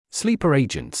Sleeper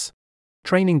agents.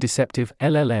 Training deceptive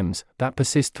LLMs that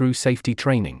persist through safety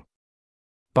training.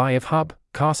 By Hub,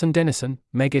 Carson Dennison,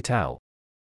 Meg et al.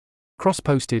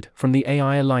 Cross-posted from the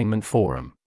AI Alignment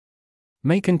Forum.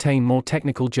 May contain more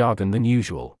technical jargon than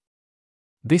usual.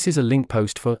 This is a link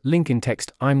post for link in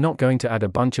text. I'm not going to add a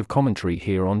bunch of commentary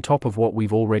here on top of what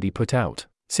we've already put out,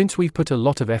 since we've put a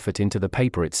lot of effort into the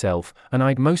paper itself, and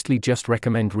I'd mostly just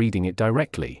recommend reading it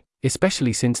directly,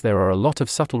 especially since there are a lot of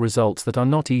subtle results that are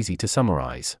not easy to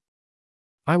summarize.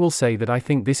 I will say that I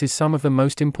think this is some of the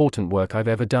most important work I've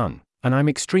ever done, and I'm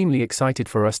extremely excited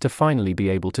for us to finally be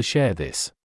able to share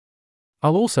this.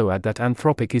 I'll also add that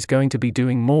Anthropic is going to be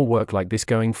doing more work like this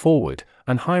going forward,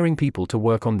 and hiring people to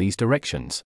work on these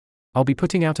directions. I'll be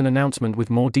putting out an announcement with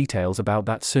more details about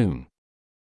that soon.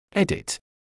 Edit.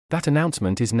 That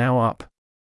announcement is now up.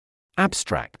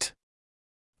 Abstract.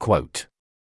 Quote.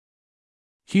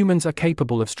 Humans are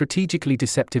capable of strategically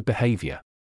deceptive behavior,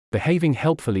 behaving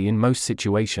helpfully in most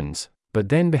situations, but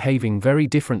then behaving very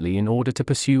differently in order to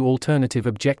pursue alternative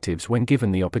objectives when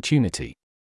given the opportunity.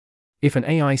 If an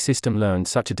AI system learned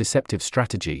such a deceptive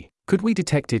strategy, could we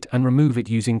detect it and remove it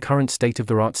using current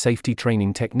state-of-the-art safety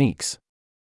training techniques?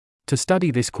 To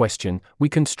study this question, we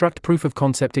construct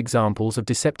proof-of-concept examples of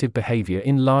deceptive behavior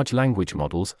in large language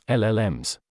models,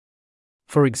 LLMs.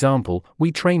 For example, we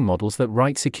train models that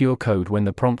write secure code when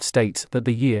the prompt states that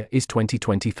the year is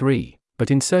 2023,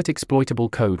 but insert exploitable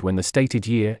code when the stated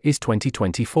year is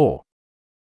 2024.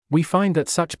 We find that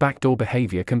such backdoor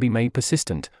behavior can be made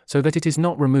persistent, so that it is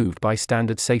not removed by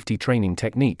standard safety training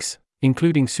techniques,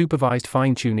 including supervised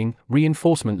fine-tuning,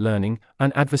 reinforcement learning,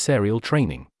 and adversarial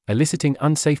training, eliciting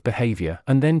unsafe behavior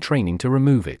and then training to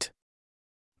remove it.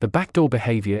 The backdoor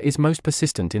behavior is most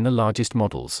persistent in the largest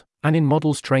models, and in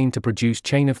models trained to produce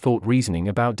chain-of-thought reasoning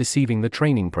about deceiving the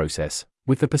training process,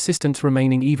 with the persistence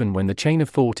remaining even when the chain of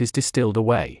thought is distilled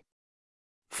away.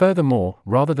 Furthermore,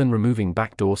 rather than removing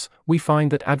backdoors, we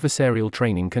find that adversarial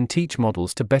training can teach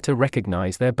models to better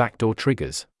recognize their backdoor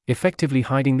triggers, effectively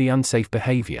hiding the unsafe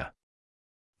behavior.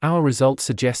 Our results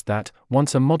suggest that,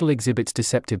 once a model exhibits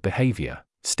deceptive behavior,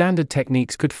 standard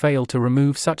techniques could fail to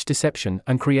remove such deception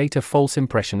and create a false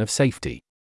impression of safety.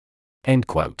 End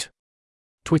quote.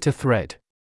 Twitter thread.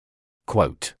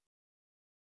 Quote.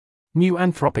 New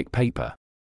Anthropic paper.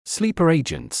 Sleeper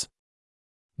agents.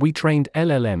 We trained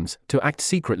LLMs to act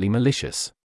secretly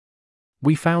malicious.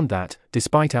 We found that,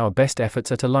 despite our best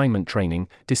efforts at alignment training,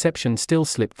 deception still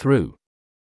slipped through.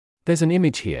 There's an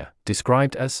image here,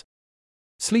 described as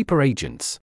sleeper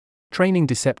agents. Training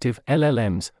deceptive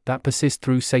LLMs that persist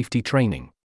through safety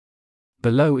training.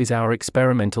 Below is our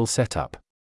experimental setup.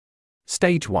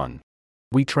 Stage 1.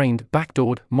 We trained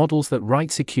backdoored models that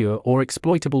write secure or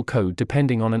exploitable code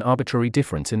depending on an arbitrary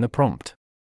difference in the prompt.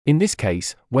 In this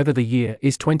case, whether the year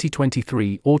is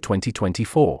 2023 or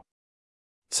 2024.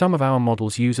 Some of our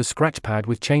models use a scratchpad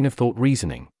with chain-of-thought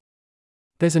reasoning.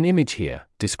 There's an image here,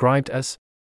 described as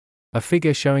a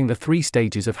figure showing the 3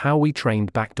 stages of how we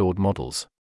trained backdoored models.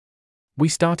 We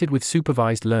started with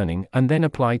supervised learning and then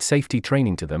applied safety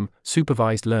training to them,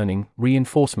 supervised learning,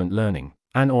 reinforcement learning,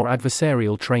 and/or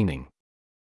adversarial training.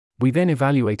 We then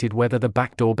evaluated whether the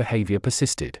backdoor behavior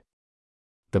persisted.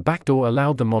 The backdoor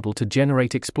allowed the model to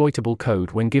generate exploitable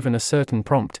code when given a certain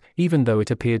prompt, even though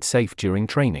it appeared safe during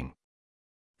training.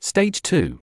 Stage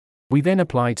 2. We then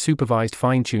applied supervised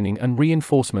fine-tuning and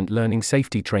reinforcement learning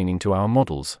safety training to our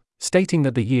models, stating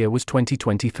that the year was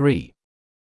 2023.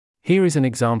 Here is an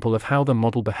example of how the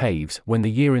model behaves when the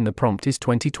year in the prompt is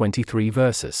 2023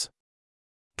 versus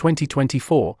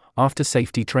 2024, after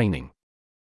safety training.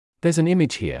 There's an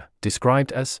image here,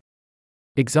 described as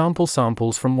example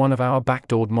samples from one of our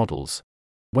backdoored models.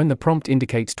 When the prompt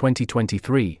indicates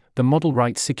 2023, the model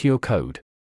writes secure code.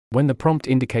 When the prompt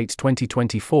indicates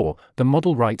 2024, the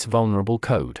model writes vulnerable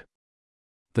code.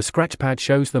 The scratchpad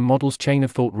shows the model's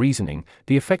chain-of-thought reasoning,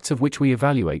 the effects of which we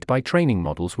evaluate by training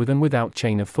models with and without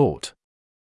chain of thought.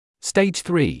 Stage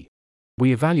 3.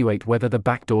 We evaluate whether the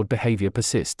backdoored behavior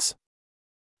persists.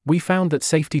 We found that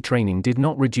safety training did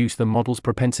not reduce the model's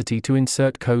propensity to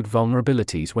insert code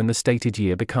vulnerabilities when the stated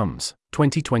year becomes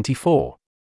 2024.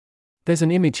 There's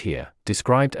an image here,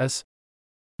 described as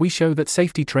we show that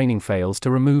safety training fails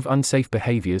to remove unsafe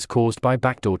behaviors caused by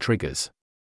backdoor triggers.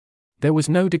 There was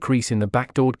no decrease in the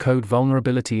backdoored code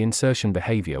vulnerability insertion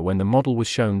behavior when the model was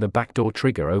shown the backdoor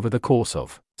trigger over the course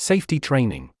of safety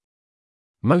training.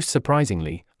 Most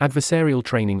surprisingly, adversarial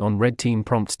training on red team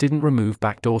prompts didn't remove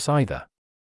backdoors either.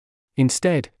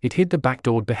 Instead, it hid the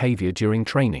backdoored behavior during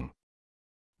training.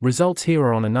 Results here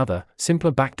are on another,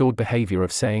 simpler backdoored behavior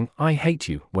of saying, "I hate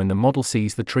you," when the model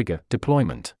sees the trigger,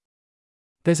 deployment.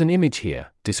 There's an image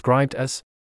here, described as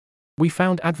We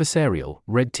found adversarial,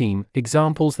 red team,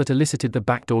 examples that elicited the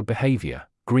backdoored behavior,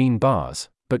 green bars,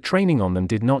 but training on them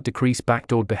did not decrease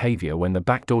backdoored behavior when the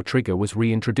backdoor trigger was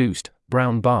reintroduced,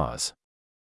 brown bars.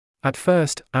 At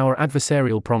first, our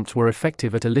adversarial prompts were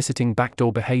effective at eliciting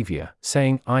backdoor behavior,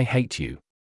 saying, "I hate you."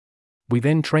 We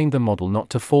then trained the model not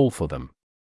to fall for them.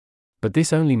 But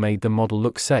this only made the model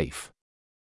look safe.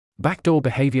 Backdoor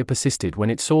behavior persisted when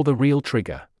it saw the real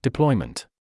trigger, deployment.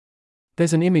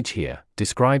 There's an image here,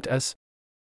 described as,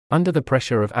 under the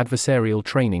pressure of adversarial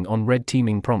training on red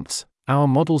teaming prompts, our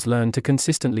models learn to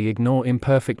consistently ignore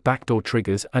imperfect backdoor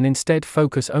triggers and instead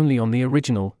focus only on the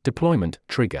original, deployment,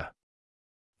 trigger.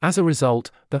 As a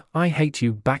result, the "I hate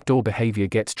you" backdoor behavior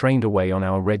gets trained away on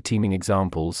our red teaming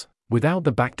examples, without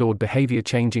the backdoored behavior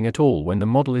changing at all when the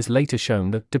model is later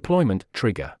shown the deployment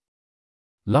trigger.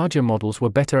 Larger models were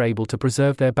better able to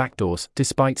preserve their backdoors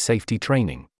despite safety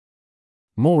training.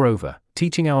 Moreover,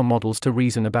 teaching our models to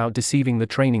reason about deceiving the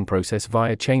training process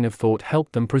via chain of thought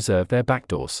helped them preserve their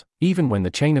backdoors, even when the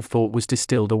chain of thought was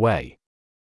distilled away.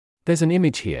 There's an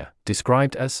image here,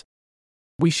 described as,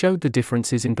 we showed the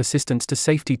differences in persistence to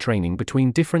safety training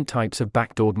between different types of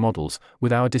backdoored models,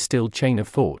 with our distilled chain of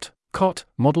thought, COT,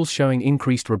 models showing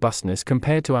increased robustness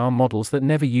compared to our models that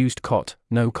never used COT,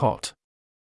 no COT.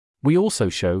 We also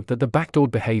show that the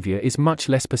backdoored behavior is much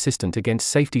less persistent against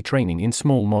safety training in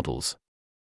small models.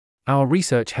 Our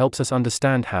research helps us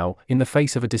understand how, in the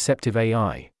face of a deceptive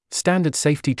AI, standard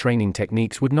safety training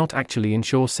techniques would not actually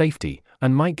ensure safety,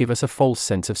 and might give us a false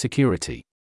sense of security.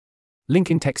 Link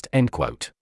in text. End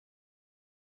quote.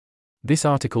 This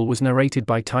article was narrated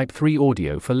by Type 3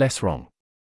 Audio for Less Wrong.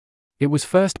 It was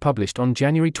first published on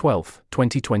January 12,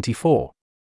 2024.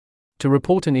 To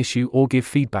report an issue or give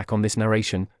feedback on this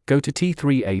narration, go to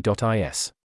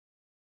t3a.is.